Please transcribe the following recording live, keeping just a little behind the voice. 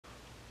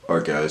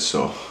Alright guys,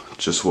 so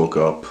just woke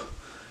up.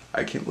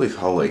 I can't believe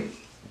how like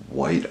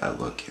white I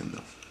look in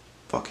the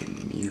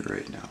fucking mirror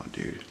right now,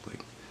 dude. Like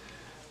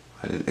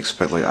I didn't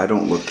expect, like I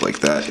don't look like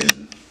that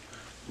in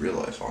real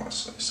life,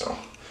 honestly. So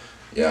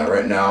yeah,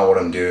 right now what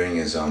I'm doing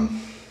is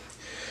I'm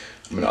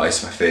gonna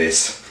ice my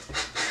face.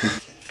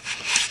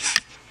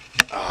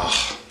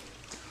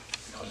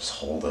 I'll just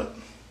hold it.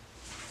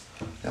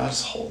 Yeah, I'll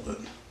just hold it.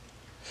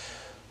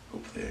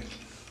 Hopefully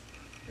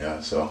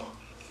yeah, so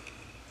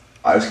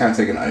I just kind of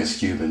take an ice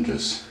cube and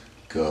just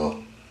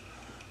go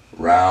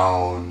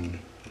round,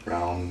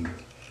 round,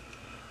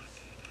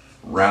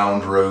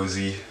 round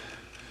rosy.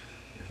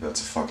 If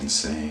that's a fucking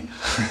saying.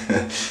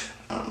 I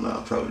don't know,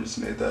 I probably just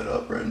made that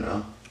up right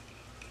now.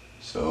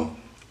 So,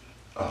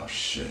 oh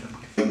shit.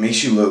 It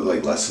makes you look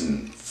like less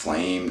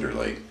inflamed or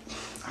like,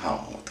 I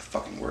don't know what the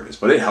fucking word is,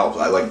 but it helps.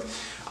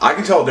 I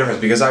can tell a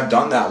difference because I've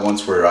done that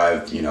once where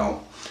I've, you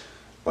know,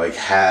 like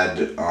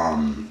had,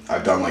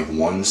 I've done like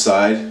one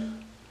side,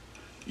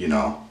 you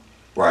know,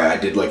 where I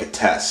did like a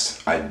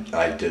test.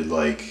 I did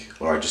like,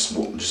 where I just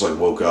like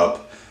woke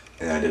up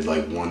and I did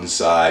like one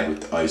side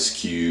with the ice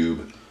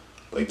cube,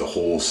 like the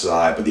whole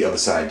side, but the other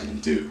side I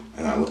didn't do.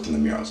 And I looked in the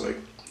mirror, I was like,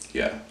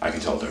 yeah, I can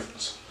tell the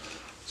difference.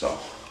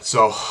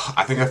 So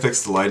I think I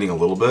fixed the lighting a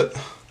little bit.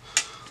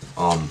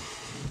 I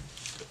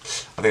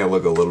think I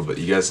look a little bit,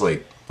 you guys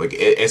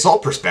it's all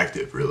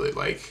perspective really.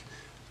 Like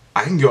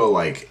I can go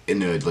like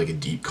into like a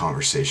deep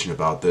conversation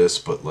about this,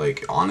 but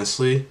like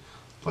honestly,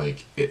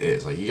 like it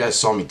is like you guys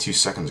saw me 2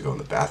 seconds ago in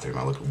the bathroom.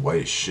 I look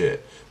white as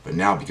shit, but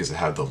now because I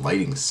have the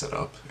lighting set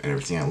up and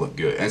everything, I look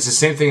good. And it's the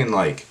same thing in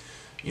like,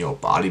 you know,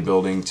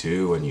 bodybuilding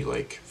too. When you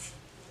like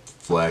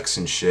flex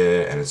and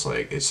shit, and it's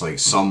like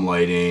some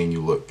lighting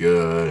you look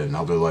good, and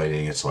other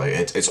lighting it's like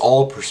it's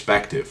all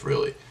perspective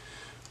really.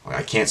 Like,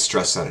 I can't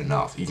stress that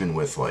enough. Even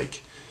with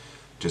like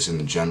just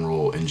in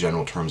general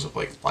terms of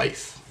like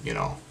life, you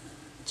know,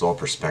 it's all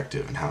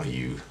perspective and how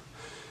you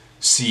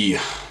see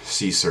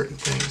certain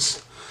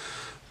things.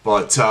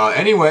 But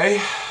anyway,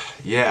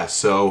 yeah,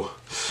 so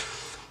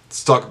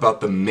let's talk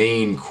about the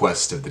main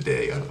quest of the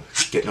day.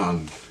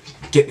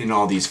 Getting in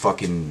all these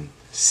fucking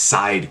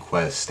side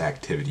quest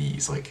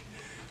activities like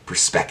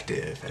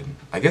perspective, and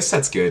I guess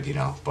that's good, you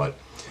know, but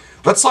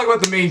let's talk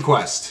about the main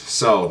quest.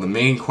 So the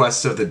main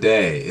quest of the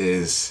day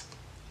is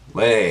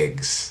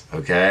legs,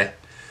 okay?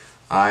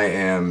 I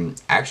am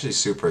actually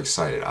super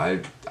excited.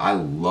 I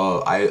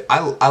love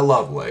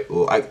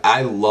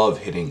I love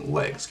hitting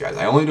legs, guys.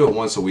 I only do it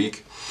once a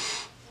week.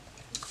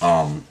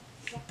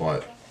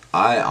 But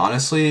I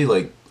honestly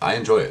I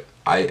enjoy it.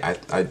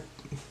 I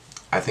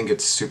think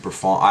it's super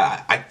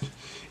fun.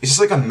 It's just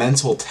like a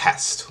mental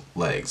test,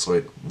 legs.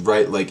 Like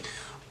right, like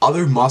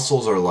other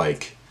muscles are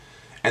like,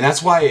 and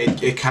that's why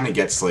it kind of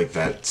gets like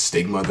that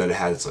stigma that it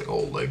has. It's like,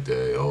 oh, leg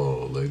day,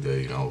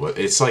 you know. But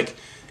it's like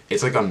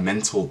a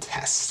mental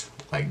test,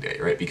 leg day,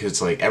 right? Because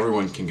it's like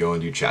everyone can go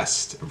and do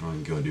chest,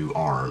 everyone can go and do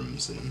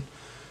arms and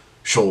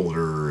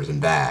shoulders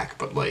and back,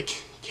 but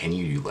like, can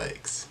you do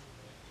legs?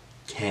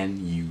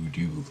 Can you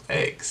do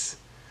legs?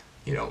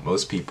 You know,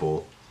 most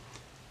people,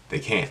 they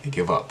can't, they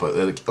give up. But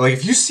like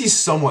if you see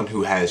someone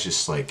who has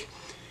just like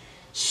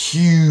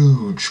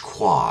huge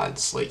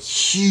quads, like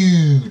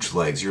huge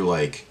legs, you're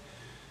like,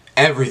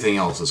 everything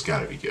else has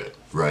got to be good,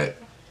 right?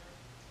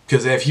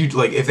 Because they have huge,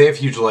 like if they have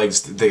huge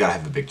legs, they gotta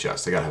have a big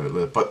chest. They gotta have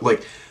it. But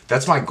like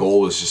that's my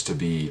goal, is just to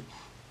be,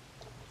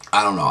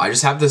 I don't know. I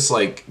just have this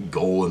like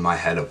goal in my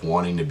head of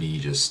wanting to be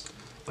just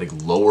like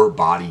lower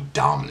body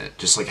dominant.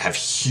 Just like have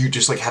huge,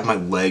 just like have my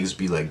legs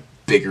be like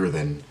bigger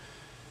than,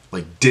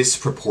 like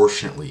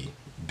disproportionately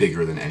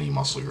bigger than any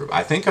muscle group.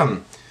 I think I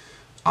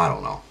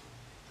don't know.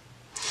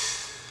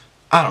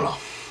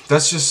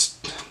 That's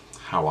just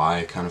how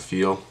I kind of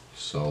feel.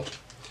 So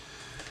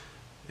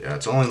yeah,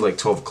 it's only like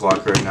 12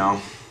 o'clock right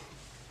now.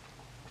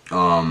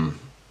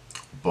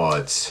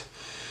 But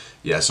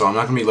yeah, so I'm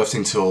not gonna be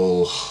lifting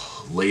till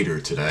later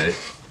today.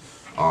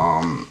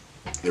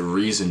 The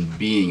reason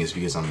being is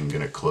because I'm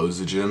gonna close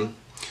the gym.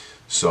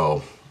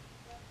 So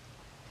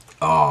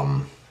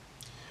the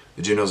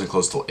gym doesn't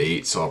close till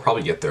 8, so I'll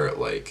probably get there at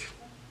like,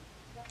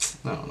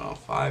 I don't know,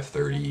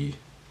 5:30.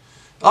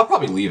 I'll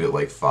probably leave at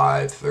like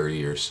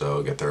 5:30 or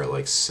so, get there at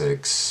like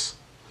 6,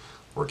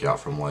 work out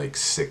from like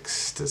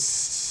 6 to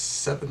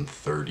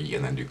 7:30,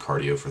 and then do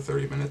cardio for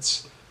 30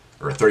 minutes.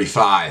 Or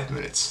 35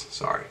 minutes,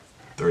 sorry.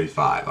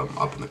 35, I'm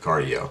up in the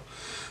cardio.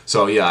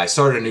 So yeah, I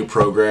started a new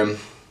program.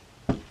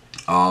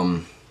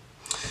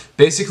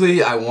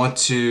 Basically, I want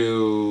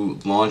to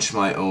launch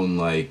my own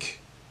like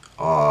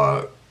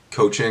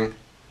coaching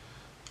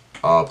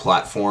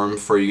platform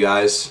for you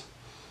guys.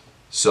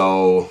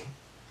 So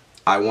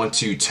I want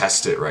to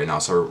test it right now.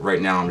 So right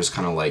now I'm just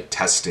kind of like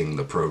testing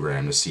the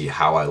program to see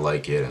how I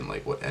like it and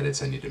like what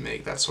edits I need to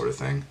make, that sort of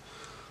thing.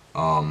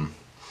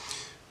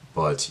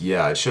 But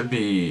yeah, it should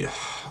be,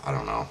 I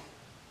don't know,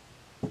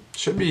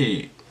 should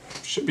be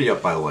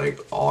up by like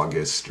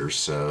August or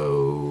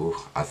so.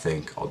 I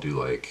think I'll do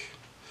like,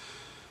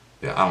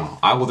 yeah, I don't know.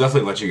 I will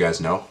definitely let you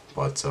guys know.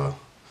 But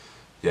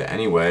yeah,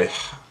 anyway,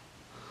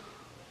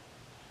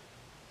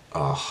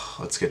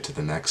 let's get to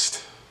the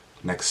next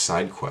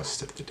side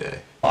quest of the day.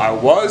 I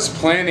was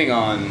planning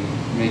on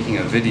making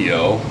a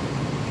video,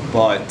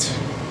 but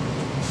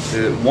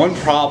the one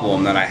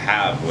problem that I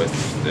have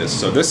with this,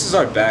 so this is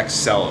our back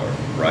cellar,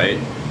 right?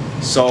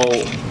 So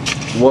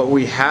what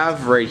we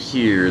have right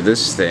here,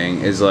 this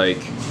thing, is like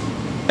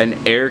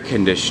an air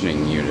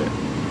conditioning unit.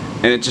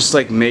 And it just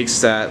like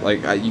makes that,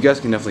 like, you guys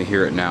can definitely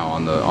hear it now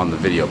on the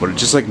video, but it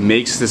just like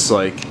makes this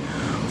like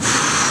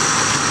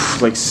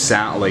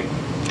sound, like,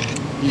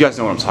 you guys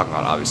know what I'm talking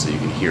about, obviously, you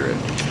can hear it.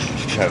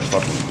 You have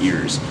fucking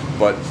ears.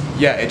 But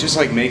yeah, it just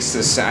like makes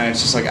this sound.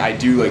 It's just like I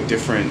do like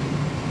different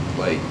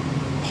like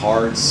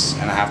parts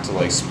and I have to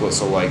like split,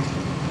 so like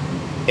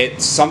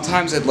it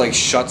sometimes it like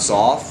shuts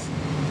off.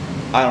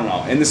 I don't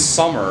know. In the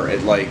summer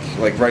it like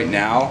right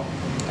now,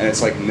 and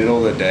it's like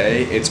middle of the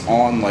day, it's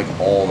on like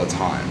all the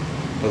time.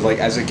 But like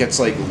as it gets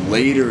like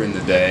later in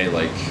the day,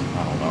 like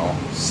I don't know,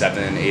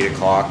 7, 8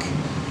 o'clock,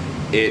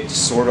 it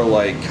sort of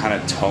like kind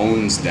of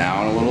tones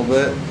down a little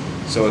bit.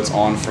 So it's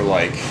on for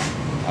like,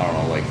 I don't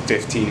know, like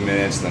 15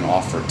 minutes, then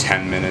off for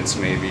 10 minutes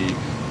maybe,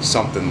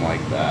 something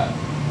like that.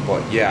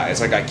 But yeah, it's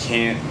like I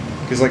can't,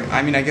 because like,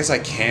 I mean, I guess I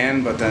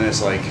can, but then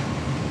it's like,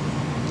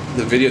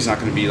 the video's not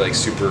going to be like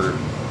super,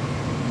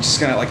 just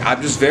gonna like,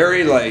 I'm just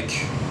very like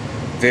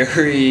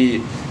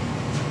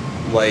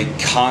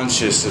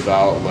conscious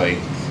about like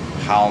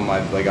how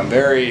my, like I'm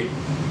very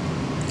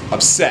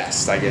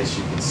obsessed, I guess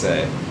you could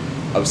say,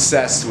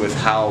 obsessed with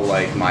how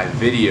like my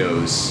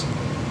videos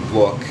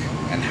look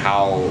and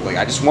how like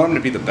I just want them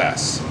to be the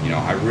best, you know.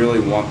 I really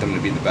want them to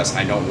be the best.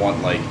 I don't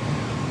want like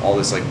all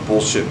this like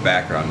bullshit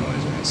background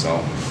noise in it, so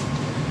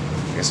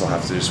I guess I'll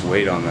have to just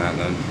wait on that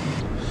then.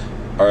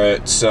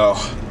 Alright, so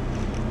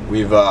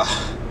we've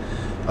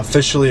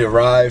officially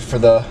arrived for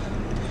the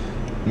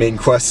main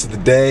quest of the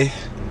day.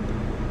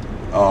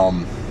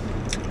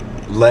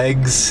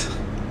 Legs.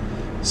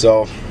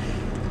 So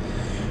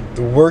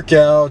the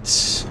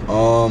workouts,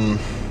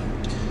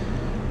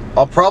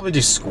 I'll probably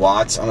do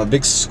squats. I'm a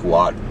big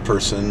squat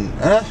person.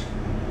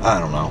 I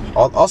don't know.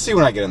 I'll see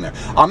when I get in there.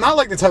 I'm not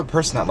like the type of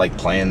person that like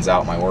plans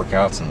out my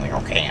workouts and like,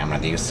 okay, I'm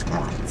gonna do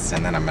squats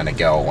and then I'm gonna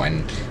go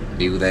and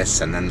do this,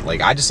 and then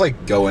like I just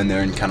like go in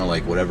there and kind of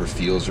like whatever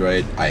feels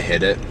right, I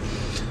hit it.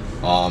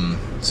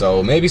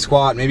 So maybe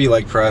squat, maybe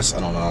leg press,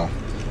 I don't know.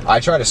 I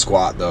try to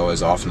squat though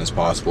as often as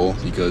possible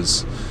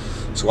because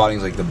squatting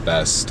is like the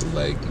best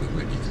leg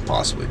movement you can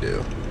possibly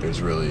do. There's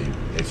really,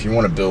 if you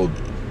want to build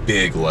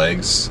big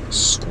legs,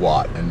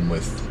 squat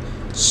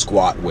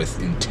with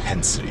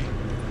intensity.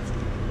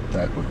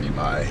 That would be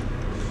my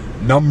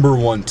number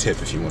one tip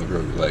if you want to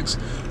grow your legs.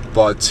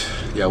 But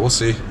yeah, we'll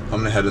see. I'm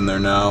gonna head in there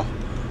now.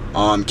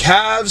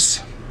 Calves,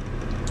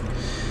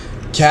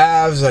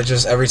 I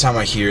just, every time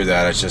I hear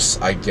that,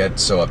 I get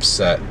so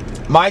upset.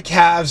 My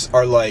calves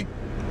are like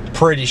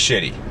pretty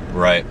shitty,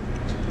 right?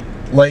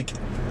 Like,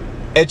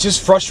 it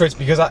just frustrates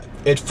because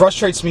it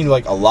frustrates me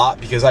like a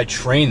lot because I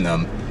train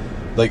them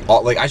like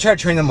I try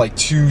to train them like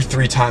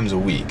 2-3 times a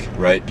week,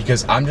 right?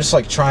 Because I'm just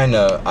like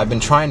I've been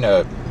trying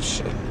to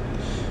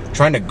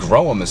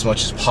grow them as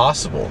much as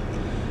possible.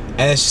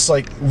 And it's just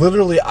like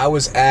literally I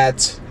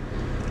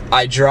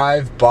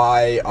drive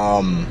by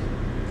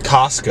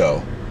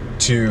Costco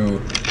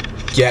to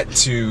get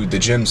to the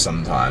gym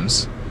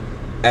sometimes,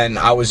 and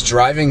I was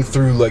driving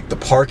through like the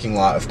parking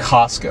lot of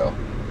Costco,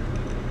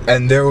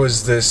 and there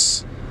was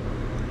this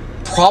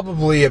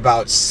probably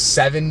about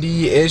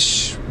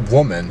 70-ish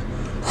woman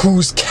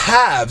whose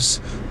calves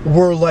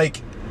were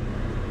like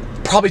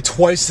probably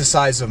twice the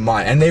size of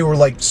mine, and they were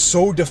like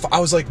so I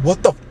was like,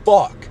 what the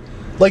fuck?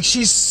 Like,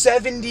 she's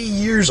 70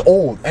 years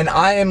old and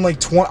I am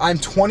like I'm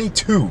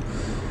 22,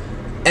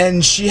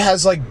 and she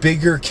has like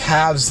bigger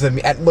calves than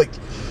me. At like,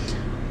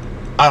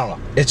 I don't know,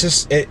 it's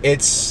just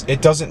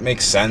it doesn't make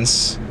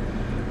sense,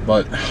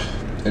 but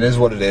it is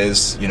what it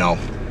is, you know.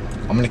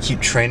 I'm gonna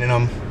keep training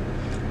them.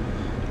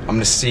 I'm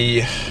gonna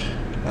see,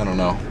 I don't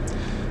know,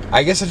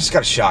 I guess I just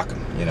gotta shock them,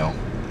 you know.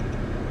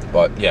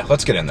 But yeah,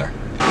 let's get in there.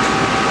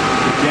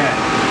 Again,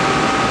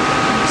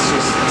 it's the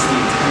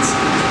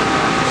intensity.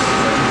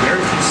 I do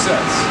very few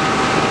sets.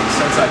 The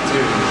sets I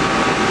do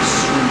are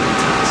extremely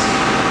intense.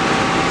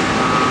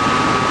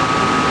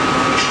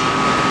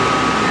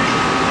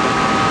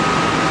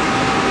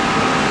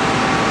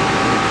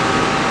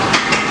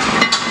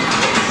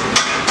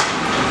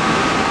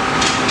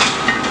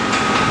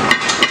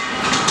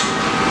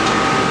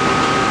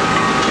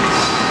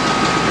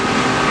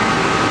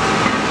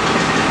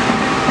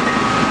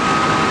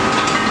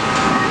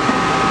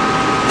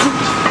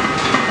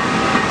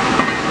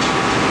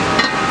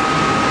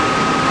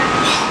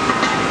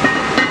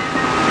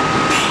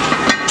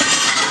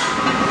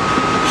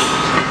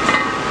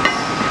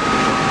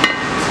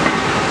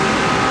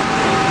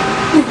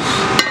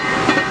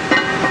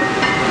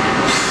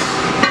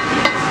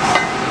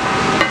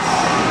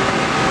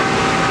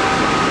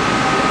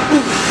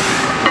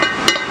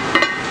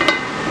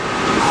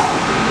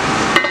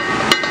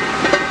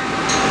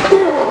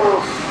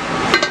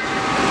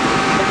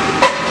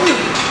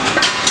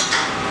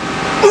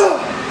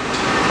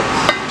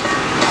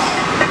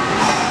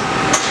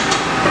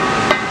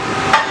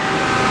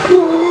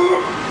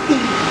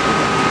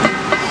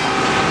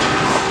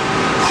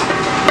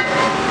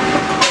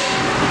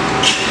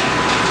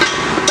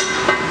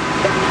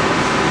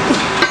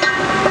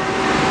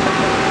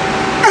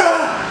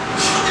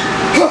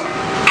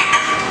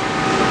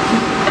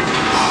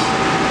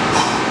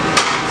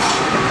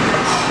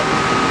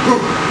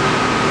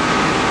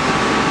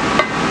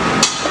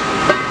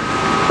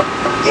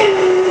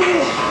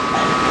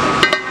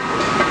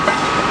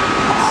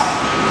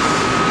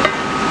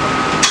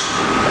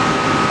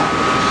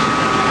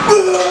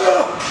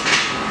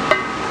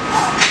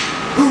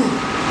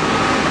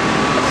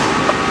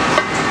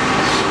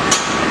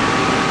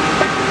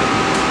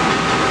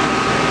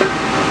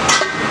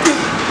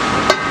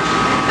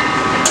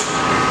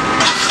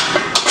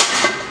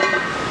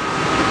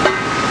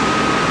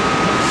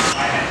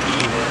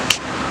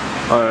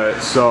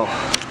 So,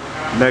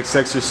 next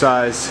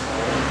exercise,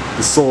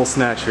 the Soul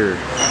Snatcher,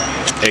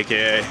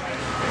 aka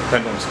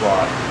Pendulum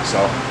Squat. So,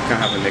 kind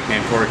of have a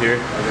nickname for it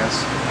here, I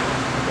guess.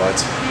 But,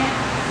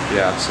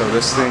 yeah, so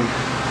this thing,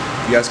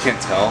 you guys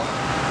can't tell,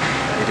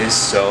 it is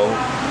so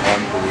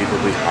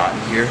unbelievably hot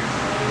in here.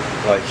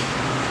 Like,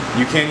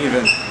 you can't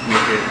even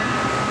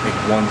make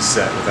one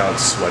set without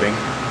sweating.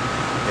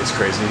 It's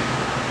crazy.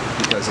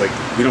 Because, like,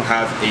 we don't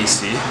have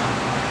AC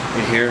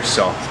in here,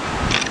 so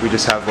we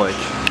just have, like,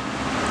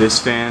 this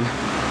fan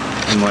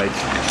and, like,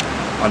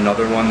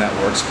 another one that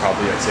works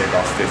probably, I'd say,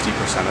 about 50%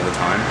 of the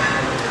time.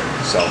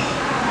 So,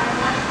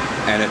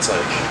 and it's,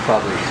 like,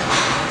 probably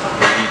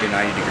 80 to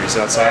 90 degrees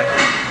outside.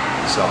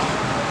 So,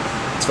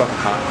 it's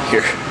fucking hot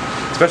here.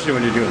 Especially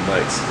when you're doing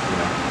legs, you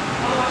know.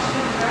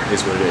 It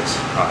is what it is.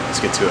 Alright, let's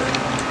get to it.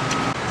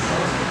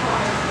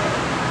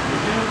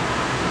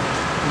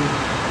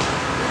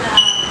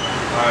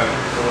 Alright,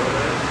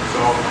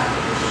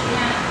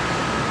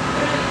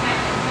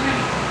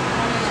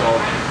 so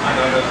I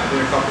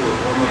did a couple of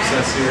warm-up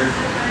sets here.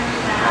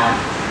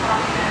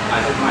 I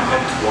hit my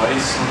head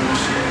twice on the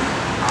machine.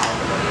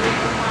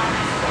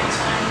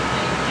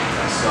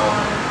 So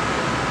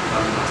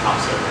I'm in the top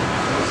set right now.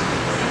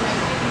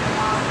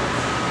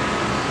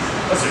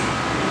 Listen.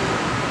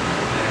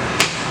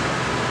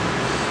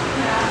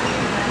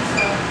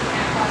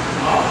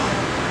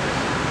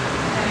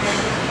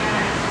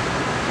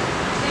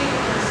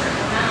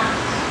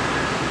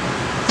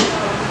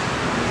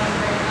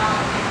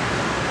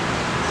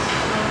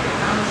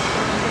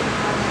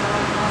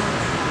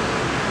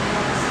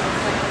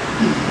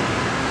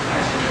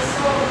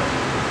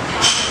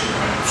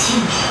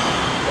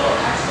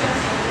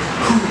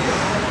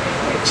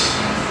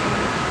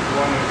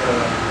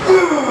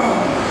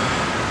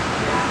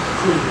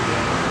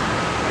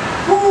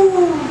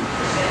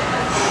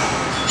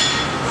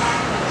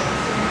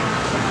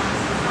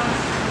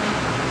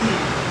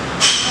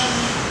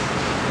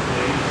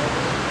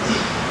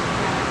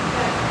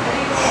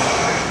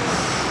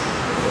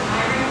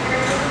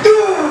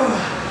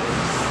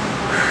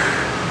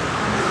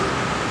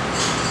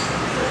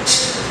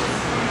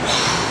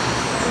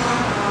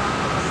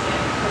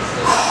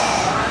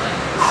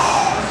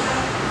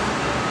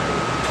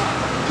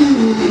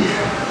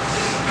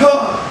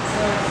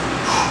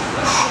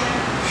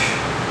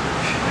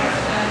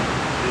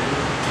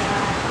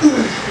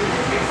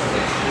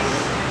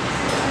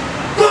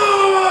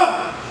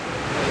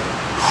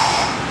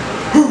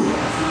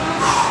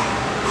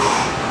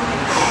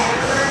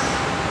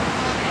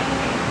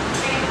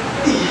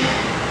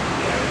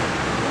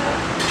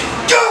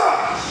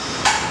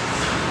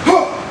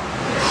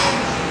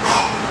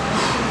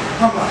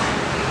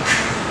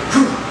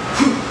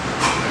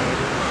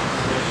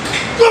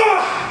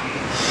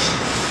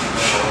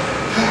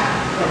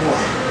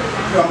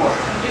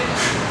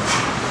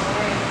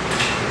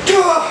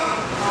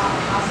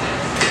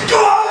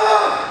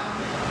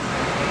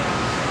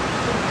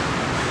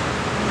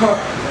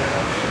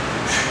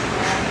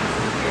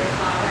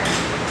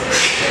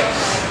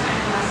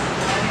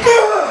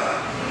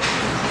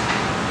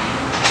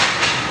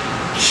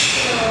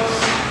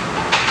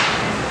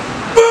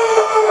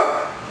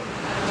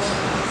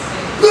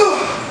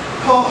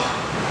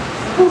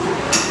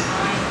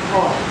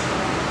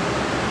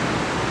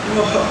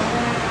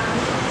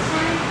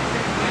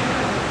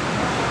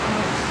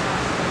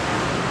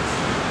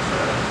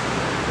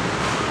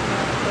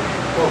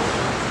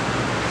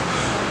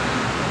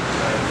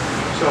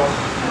 So,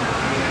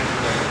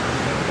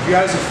 if you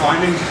guys are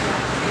finding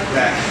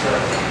that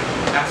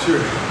after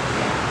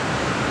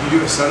you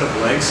do a set of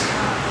legs,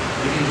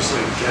 you can just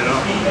like get up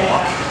and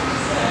walk,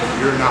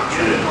 you're not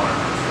training hard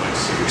enough. Like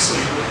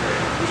seriously,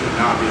 you should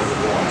not be able to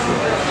walk for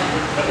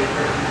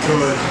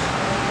good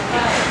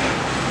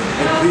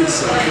at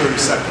least like 30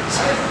 seconds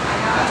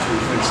after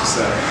you finish the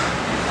set.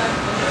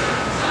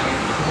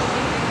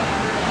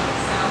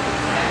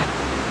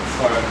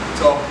 Alright,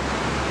 so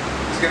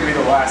it's gonna be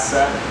the last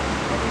set.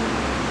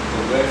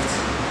 The lift,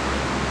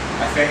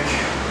 I think,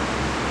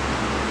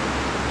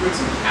 with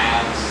some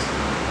calves,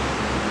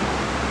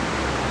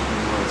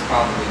 it's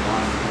probably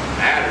not going to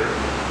matter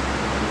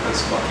because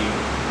fucking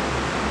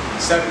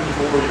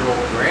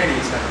 74-year-old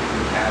grannies have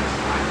bigger calves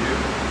than I do.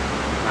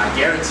 And I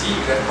guarantee you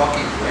that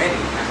fucking granny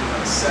hasn't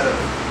done a set of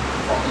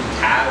fucking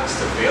calves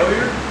to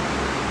failure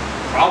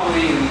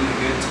probably in a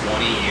good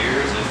 20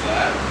 years, if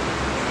that.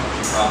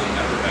 She probably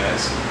never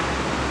has.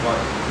 But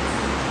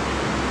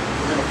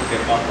we're going to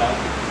forget about that,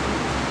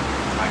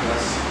 I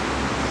guess.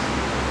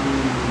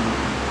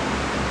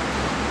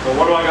 But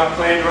what do I got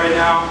planned right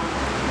now?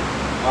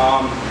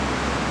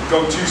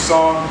 Go-to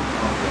song.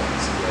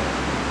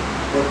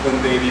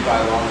 Brooklyn Baby by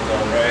Lana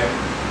Del Rey.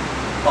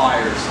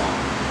 Fire song.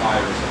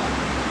 Fire song.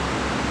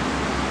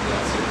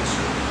 That's it.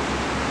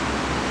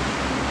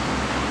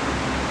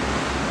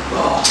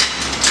 Oh.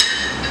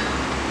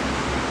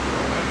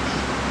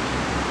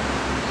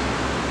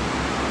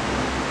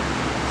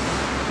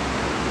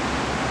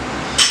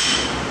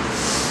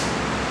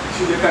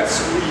 Should get that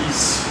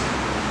squeeze.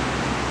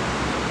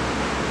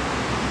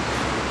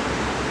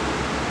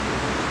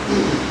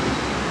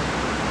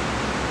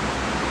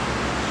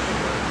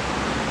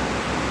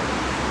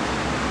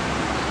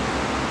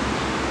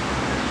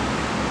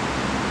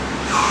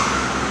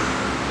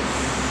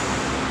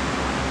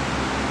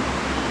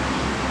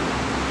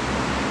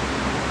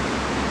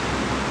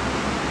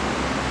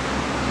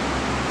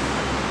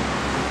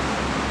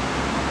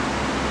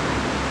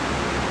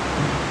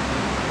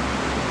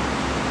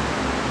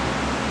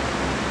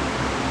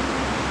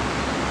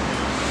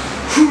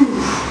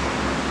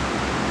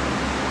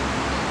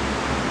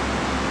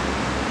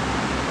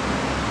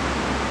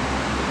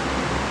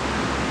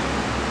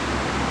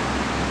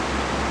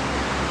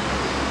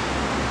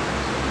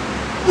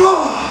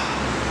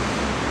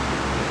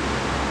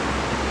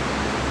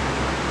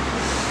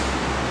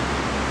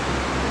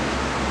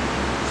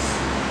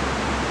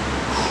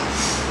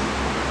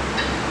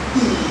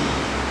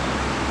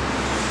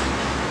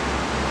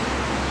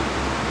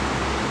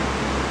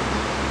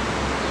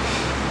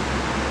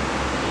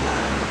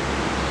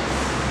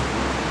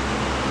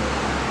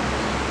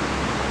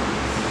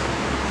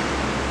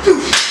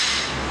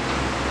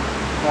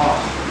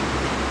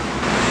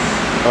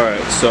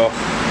 So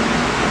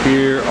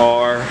here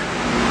are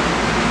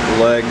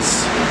the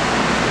legs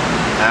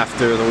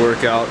after the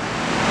workout.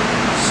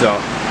 So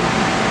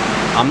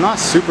I'm not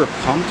super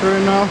pumped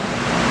right now.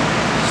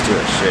 Let's do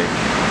a shake.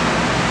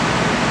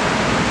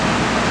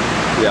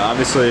 Yeah,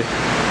 obviously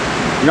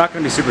you're not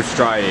gonna be super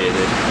striated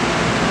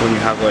when you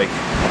have like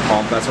a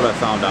pump. That's what I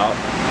found out.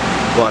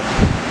 But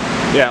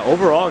yeah,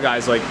 overall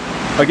guys, like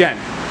again,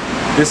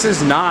 this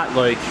is not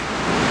like,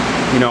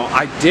 you know,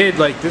 I did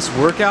like this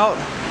workout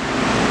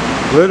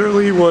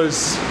literally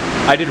was,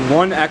 I did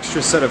one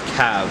extra set of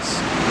calves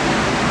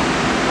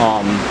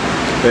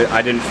that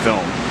I didn't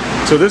film.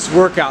 So this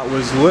workout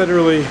was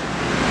literally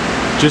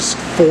just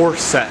 4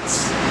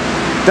 sets.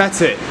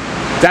 That's it.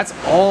 That's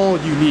all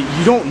you need.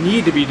 You don't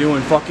need to be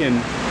doing fucking,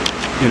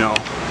 you know,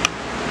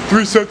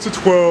 3 sets of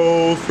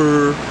 12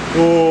 or,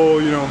 oh,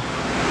 you know,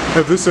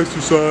 have this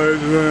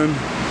exercise and then,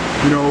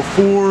 you know,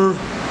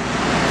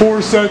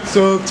 4 sets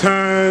of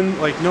 10.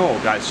 Like, no,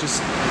 guys,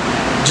 just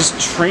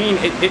train.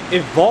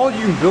 If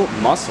volume built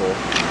muscle,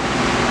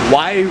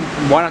 why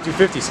not do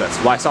 50 sets?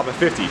 Why stop at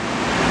 50?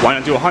 Why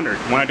not do 100?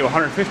 Why not do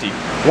 150?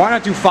 Why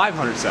not do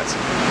 500 sets?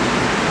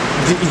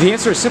 The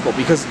answer is simple,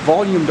 because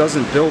volume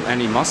doesn't build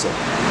any muscle.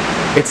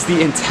 It's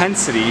the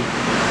intensity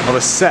of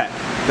a set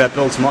that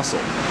builds muscle.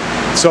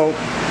 So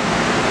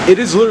it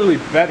is literally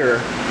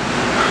better.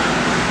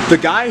 The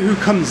guy who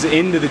comes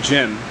into the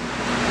gym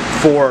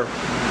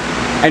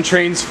and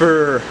trains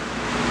for,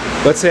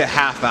 let's say, a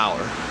half hour,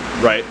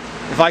 right?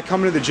 If I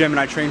come into the gym and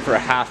I train for a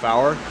half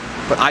hour,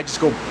 but I just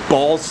go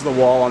balls to the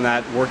wall on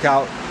that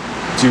workout,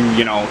 do,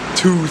 you know,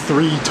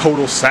 2-3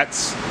 total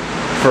sets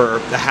for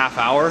a half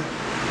hour,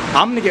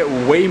 I'm gonna get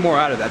way more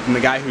out of that than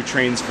the guy who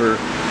trains for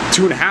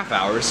 2.5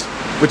 hours,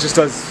 but just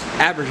does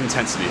average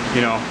intensity,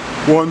 you know,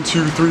 1,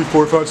 2, 3,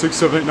 4, 5, 6,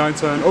 7, 8, 9,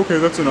 10, okay,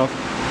 that's enough.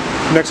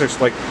 Next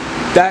exercise, like,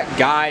 that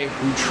guy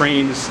who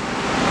trains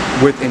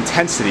with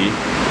intensity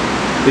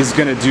is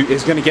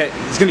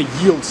gonna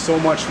yield so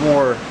much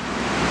more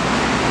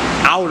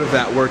out of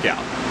that workout.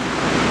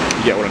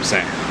 You get what I'm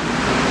saying?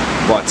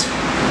 But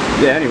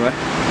yeah, anyway,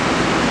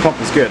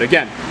 pump is good.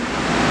 Again,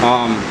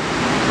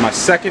 my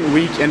second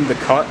week in the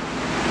cut,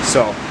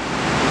 so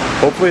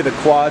hopefully the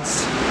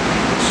quads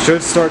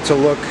should start to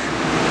look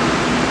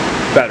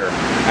better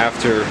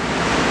after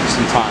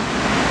some time.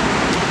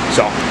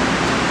 So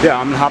yeah,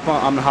 I'm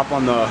gonna hop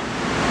on the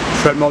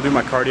treadmill, do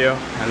my cardio,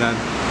 and then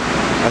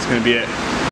that's gonna be it.